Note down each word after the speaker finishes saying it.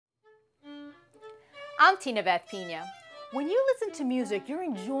I'm Tinabeth Piña. When you listen to music, you're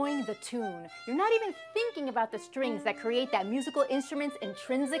enjoying the tune. You're not even thinking about the strings that create that musical instrument's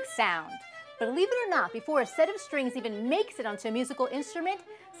intrinsic sound. But believe it or not, before a set of strings even makes it onto a musical instrument,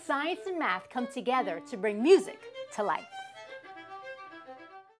 science and math come together to bring music to life.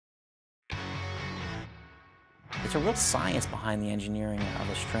 It's a real science behind the engineering of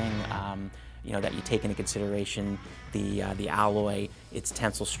a string. That you take into consideration the alloy, its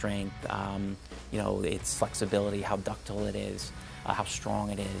tensile strength, its flexibility, how ductile it is, how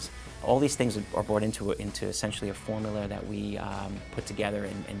strong it is. All these things are brought into essentially a formula that we put together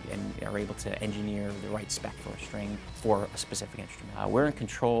and are able to engineer the right spec for a string for a specific instrument. We're in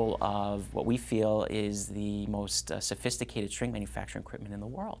control of what we feel is the most sophisticated string manufacturing equipment in the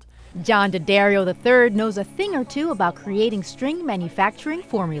world. John D'Addario III knows a thing or two about creating string manufacturing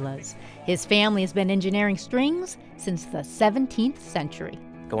formulas. His family has been engineering strings since the 17th century.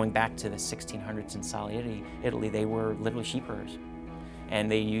 Going back to the 1600s in Sali, Italy, they were literally sheep herders.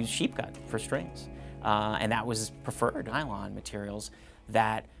 And they used sheep gut for strings. And that was preferred nylon materials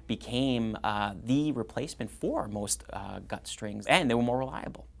that became the replacement for most gut strings, and they were more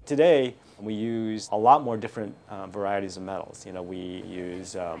reliable. Today, we use a lot more different varieties of metals. We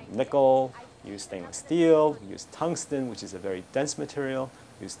use nickel, we use stainless steel, we use tungsten, which is a very dense material,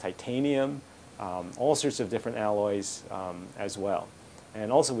 we use titanium, all sorts of different alloys as well.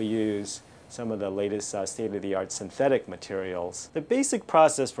 And also we use some of the latest state-of-the-art synthetic materials. The basic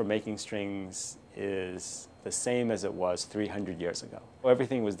process for making strings is the same as it was 300 years ago.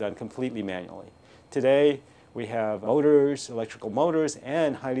 Everything was done completely manually. Today, we have motors, electrical motors,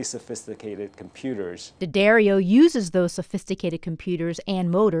 and highly sophisticated computers. D'Addario uses those sophisticated computers and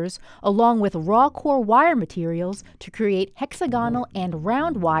motors, along with raw core wire materials, to create hexagonal and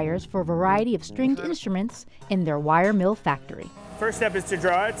round wires for a variety of stringed instruments in their wire mill factory. First step is to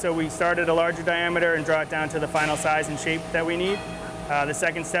draw it, so we start at a larger diameter and draw it down to the final size and shape that we need. The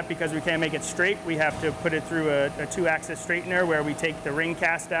second step, because we can't make it straight, we have to put it through a two-axis straightener where we take the ring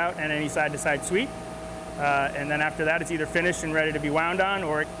cast out and any side-to-side sweep. And then after that, it's either finished and ready to be wound on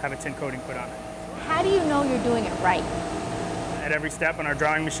or have a tin coating put on it. How do you know you're doing it right? At every step on our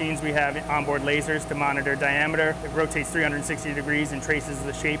drawing machines, we have onboard lasers to monitor diameter. It rotates 360 degrees and traces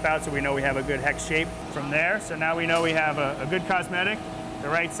the shape out, so we know we have a good hex shape from there. So now we know we have a good cosmetic, the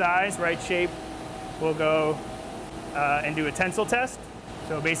right size, right shape. We'll go and do a tensile test.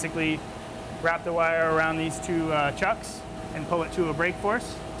 So basically wrap the wire around these two chucks and pull it to a break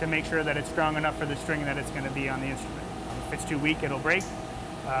force to make sure that it's strong enough for the string that it's going to be on the instrument. If it's too weak, it'll break.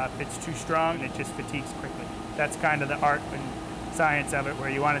 If it's too strong, it just fatigues quickly. That's kind of the art and science of it, where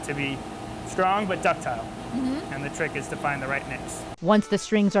you want it to be strong but ductile. And the trick is to find the right mix. Once the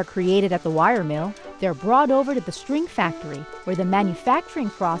strings are created at the wire mill, they're brought over to the string factory, where the manufacturing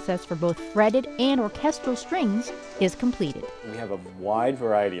process for both fretted and orchestral strings is completed. We have a wide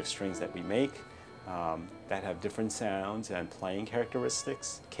variety of strings that we make that have different sounds and playing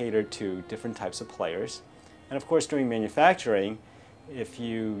characteristics, catered to different types of players. And of course, during manufacturing, if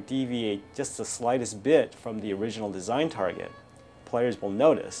you deviate just the slightest bit from the original design target, players will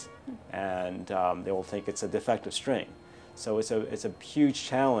notice, and they will think it's a defective string. So it's a huge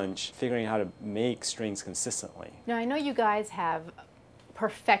challenge figuring out how to make strings consistently. Now, I know you guys have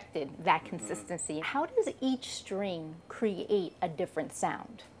perfected that consistency. How does each string create a different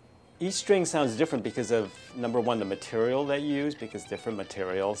sound? Each string sounds different because of, number one, the material that you use, because different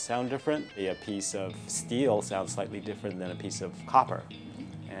materials sound different. A piece of steel sounds slightly different than a piece of copper.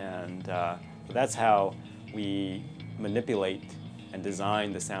 And that's how we manipulate and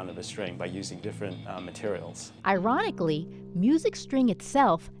design the sound of a string, by using different materials. Ironically, music string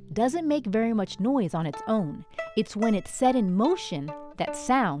itself doesn't make very much noise on its own. It's when it's set in motion that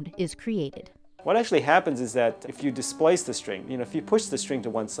sound is created. What actually happens is that if you displace the string, if you push the string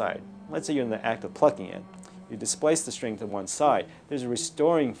to one side, let's say you're in the act of plucking it, you displace the string to one side, there's a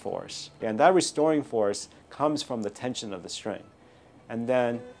restoring force. And that restoring force comes from the tension of the string. And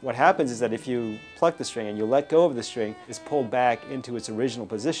then what happens is that if you pluck the string and you let go of the string, it's pulled back into its original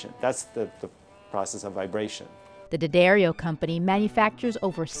position. That's the process of vibration. The D'Addario Company manufactures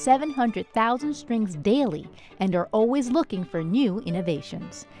over 700,000 strings daily and are always looking for new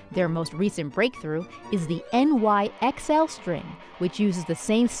innovations. Their most recent breakthrough is the NYXL string, which uses the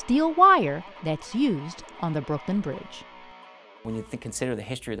same steel wire that's used on the Brooklyn Bridge. When you consider the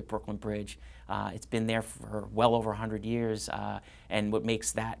history of the Brooklyn Bridge, it's been there for well over 100 years, and what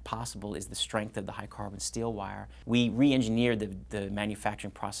makes that possible is the strength of the high-carbon steel wire. We re-engineered the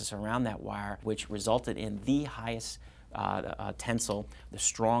manufacturing process around that wire, which resulted in the highest tensile, the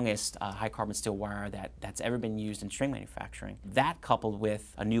strongest high carbon steel wire that's ever been used in string manufacturing. That coupled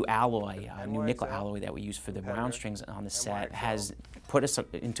with a new alloy, a new nickel alloy that we use for the round strings on the set, has put us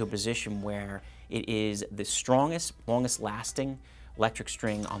into a position where it is the strongest, longest lasting electric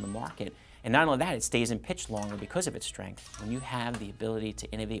string on the market. And not only that, it stays in pitch longer because of its strength. When you have the ability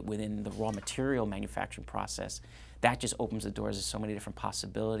to innovate within the raw material manufacturing process, that just opens the doors to so many different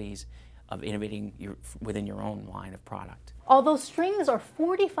possibilities of innovating within your own line of product. Although strings are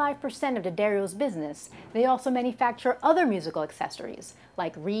 45% of D'Addario's business, they also manufacture other musical accessories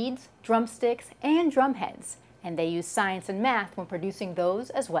like reeds, drumsticks, and drumheads. And they use science and math when producing those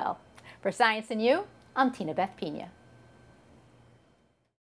as well. For Science and You, I'm Tinabeth Piña.